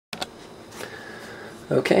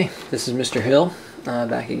Okay, this is Mr. Hill,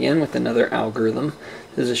 back again with another algorithm.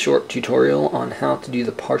 This is a short tutorial on how to do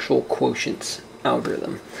the partial quotients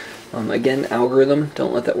algorithm. Again, algorithm,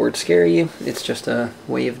 don't let that word scare you. It's just a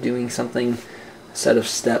way of doing something, a set of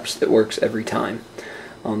steps that works every time.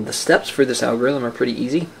 The steps for this algorithm are pretty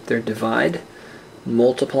easy. They're divide,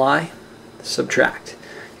 multiply, subtract.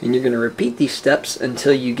 And you're going to repeat these steps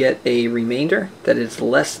until you get a remainder that is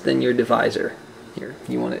less than your divisor. Here,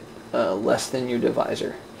 you want it less than your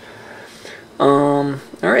divisor.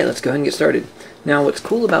 Alright, let's go ahead and get started. Now what's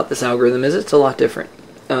cool about this algorithm is it's a lot different.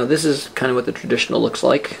 This is kind of what the traditional looks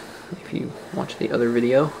like if you watch the other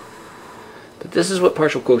video. But this is what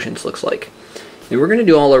partial quotients looks like. And we're going to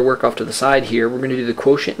do all our work off to the side here. We're going to do the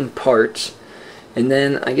quotient in parts. And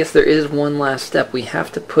then I guess there is one last step. We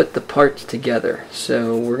have to put the parts together.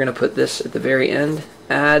 So we're going to put this at the very end.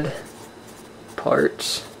 Add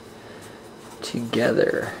parts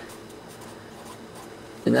together.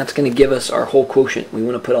 And that's going to give us our whole quotient. We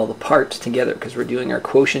want to put all the parts together because we're doing our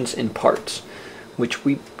quotients in parts, which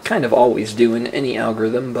we kind of always do in any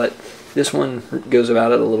algorithm, but this one goes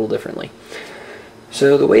about it a little differently.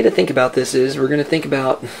 So the way to think about this is we're going to think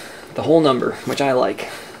about the whole number, which I like.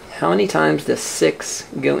 How many times does 6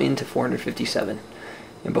 go into 457?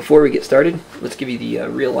 And before we get started, let's give you the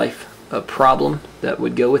real life problem that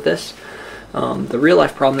would go with this. The real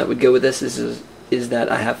life problem that would go with this is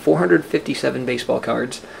that I have 457 baseball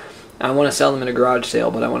cards. I want to sell them in a garage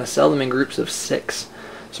sale, but I want to sell them in groups of 6.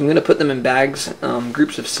 So I'm going to put them in bags,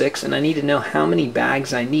 groups of 6, and I need to know how many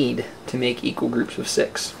bags I need to make equal groups of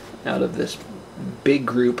 6 out of this big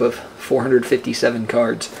group of 457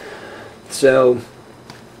 cards. So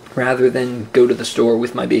rather than go to the store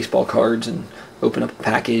with my baseball cards and open up a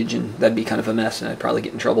package, and that'd be kind of a mess and I'd probably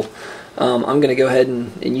get in trouble, I'm going to go ahead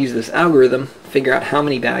and use this algorithm, figure out how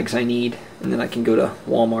many bags I need, and then I can go to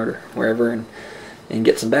Walmart or wherever and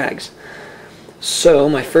get some bags. So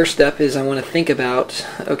my first step is I want to think about,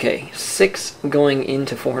 okay, 6 going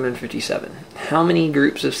into 457. How many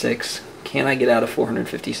groups of 6 can I get out of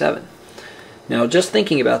 457? Now just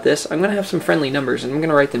thinking about this, I'm going to have some friendly numbers and I'm going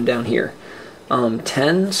to write them down here.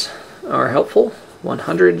 10s are helpful,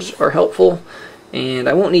 100s are helpful, and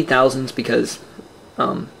I won't need thousands because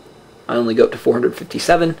I only go up to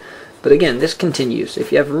 457. But again, this continues.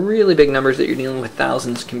 If you have really big numbers that you're dealing with,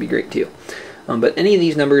 thousands can be great too. But any of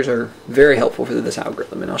these numbers are very helpful for this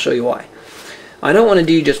algorithm, and I'll show you why. I don't want to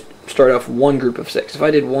do just start off one group of 6. If I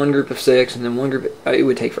did one group of 6 and then one group, it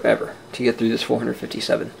would take forever to get through this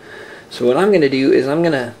 457. So what I'm going to do is I'm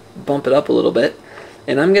going to bump it up a little bit,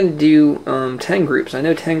 and I'm going to do 10 groups. I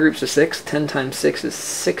know 10 groups of 6, 10 times 6 is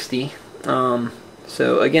 60.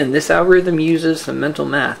 So again, this algorithm uses some mental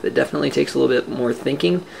math. It definitely takes a little bit more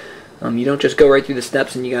thinking. You don't just go right through the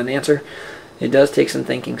steps and you got an answer. It does take some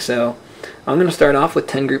thinking. So I'm going to start off with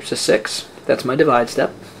 10 groups of 6. That's my divide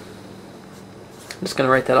step. I'm just going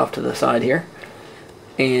to write that off to the side here.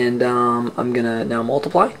 And I'm going to now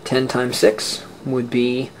multiply. 10 times 6 would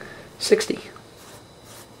be 60.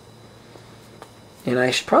 And I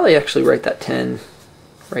should probably actually write that 10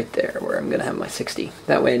 right there where I'm going to have my 60.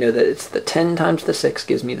 That way I know that it's the 10 times the 6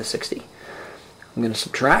 gives me the 60. I'm going to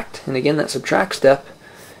subtract, and again that subtract step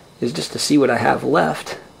is just to see what I have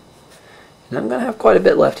left. And I'm going to have quite a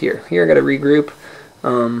bit left here. Here I got to regroup.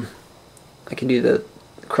 I can do the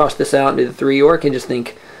cross this out and do the 3, or I can just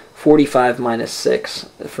think 45 minus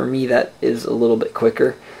 6. For me that is a little bit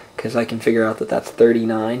quicker because I can figure out that that's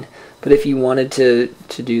 39. But if you wanted to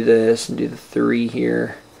do this and do the 3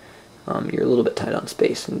 here, you're a little bit tight on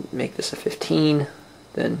space, and make this a 15,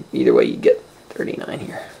 then either way you get 39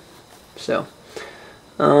 here. So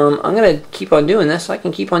I'm going to keep on doing this. I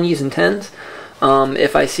can keep on using 10s.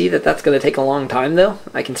 If I see that that's going to take a long time though,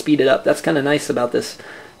 I can speed it up. That's kind of nice about this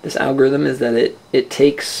algorithm, is that it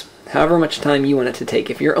takes however much time you want it to take.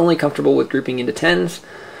 If you're only comfortable with grouping into 10s,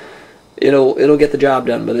 it'll get the job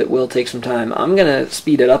done, but it will take some time. I'm going to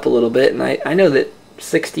speed it up a little bit, and I know that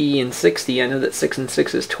 60 and 60, I know that 6 and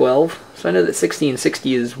 6 is 12, so I know that 60 and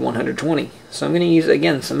 60 is 120. So I'm going to use,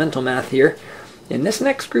 again, some mental math here. In this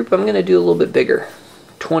next group, I'm going to do a little bit bigger.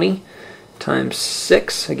 20 times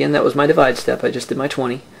 6, again, that was my divide step, I just did my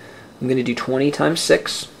 20. I'm going to do 20 times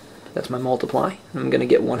 6, that's my multiply. I'm going to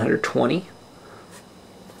get 120.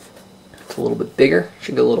 It's a little bit bigger,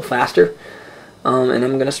 should go a little faster. And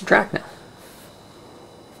I'm going to subtract now.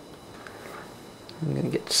 I'm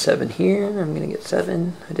going to get 7 here, I'm going to get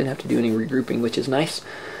 7. I didn't have to do any regrouping, which is nice.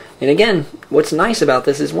 And again, what's nice about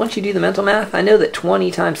this is once you do the mental math, I know that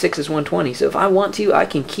 20 times 6 is 120. So if I want to, I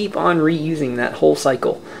can keep on reusing that whole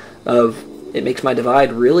cycle of, it makes my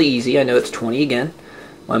divide really easy. I know it's 20 again.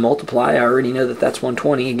 My multiply, I already know that that's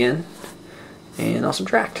 120 again. and I'll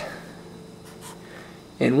subtract.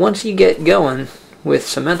 And once you get going with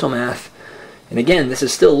some mental math, and again, this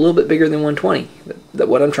is still a little bit bigger than 120, but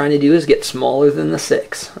what I'm trying to do is get smaller than the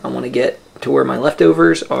 6. I want to get to where my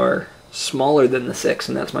leftovers are smaller than the 6,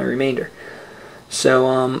 and that's my remainder.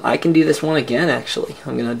 So I can do this one again, actually.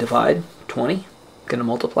 I'm going to divide 20. I'm going to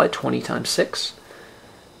multiply 20 times 6.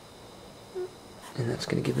 And that's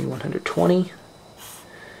going to give me 120.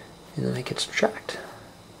 And then I can subtract.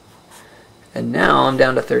 And now I'm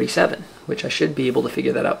down to 37, which I should be able to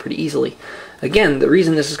figure that out pretty easily. Again, the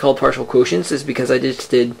reason this is called partial quotients is because I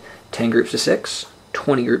just did 10 groups of 6,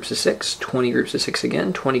 20 groups of 6, 20 groups of 6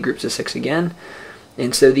 again, 20 groups of 6 again.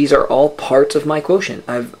 And so these are all parts of my quotient.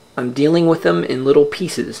 I'm dealing with them in little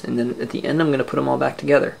pieces, and then at the end I'm going to put them all back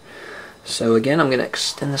together. So again, I'm going to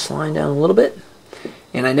extend this line down a little bit.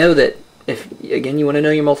 And I know that if, again, you want to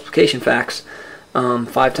know your multiplication facts,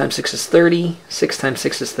 5 times 6 is 30, 6 times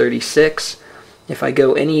 6 is 36. If I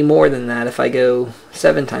go any more than that, if I go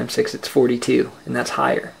 7 times 6, it's 42, and that's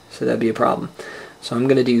higher, so that'd be a problem. So I'm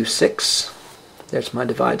going to do 6. There's my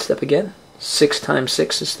divide step again. 6 times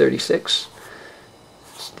 6 is 36.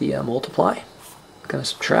 That's the multiply. I'm going to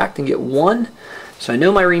subtract and get 1. So I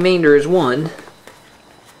know my remainder is 1.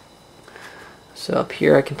 So up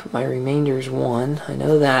here I can put my remainder is 1. I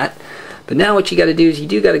know that. But now what you got to do is you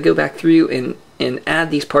do got to go back through and add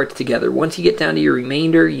these parts together. Once you get down to your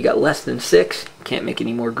remainder, you got less than 6. You can't make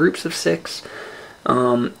any more groups of 6.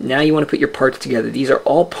 Now you want to put your parts together. These are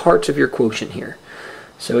all parts of your quotient here.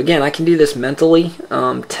 So again, I can do this mentally.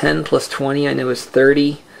 10 plus 20 I know is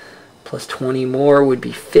 30. Plus 20 more would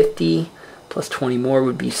be 50. Plus 20 more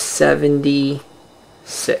would be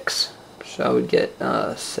 76. So I would get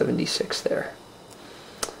 76 there.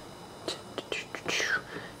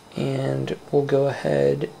 And we'll go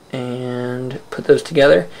ahead and put those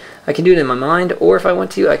together. I can do it in my mind, or if I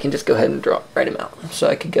want to, I can just go ahead and write them out. So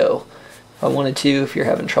I could go, if I wanted to, if you're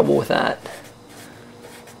having trouble with that,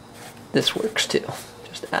 this works too.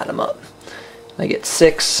 Just add them up. I get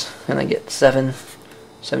 6, and I get 7,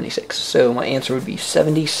 76. So my answer would be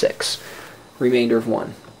 76. Remainder of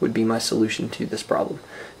 1 would be my solution to this problem.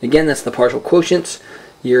 Again, that's the partial quotients.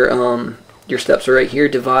 Your steps are right here: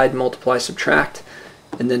 divide, multiply, subtract.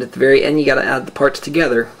 And then at the very end you got to add the parts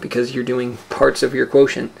together because you're doing parts of your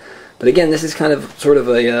quotient. But again, this is kind of sort of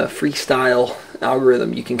a freestyle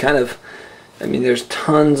algorithm. You can kind of, I mean, there's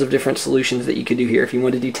tons of different solutions that you could do here. If you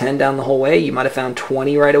want to do 10 down the whole way, you might have found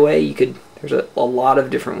 20 right away. You could, there's a lot of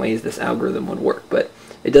different ways this algorithm would work, but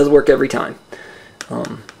it does work every time.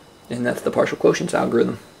 And that's the partial quotients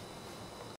algorithm.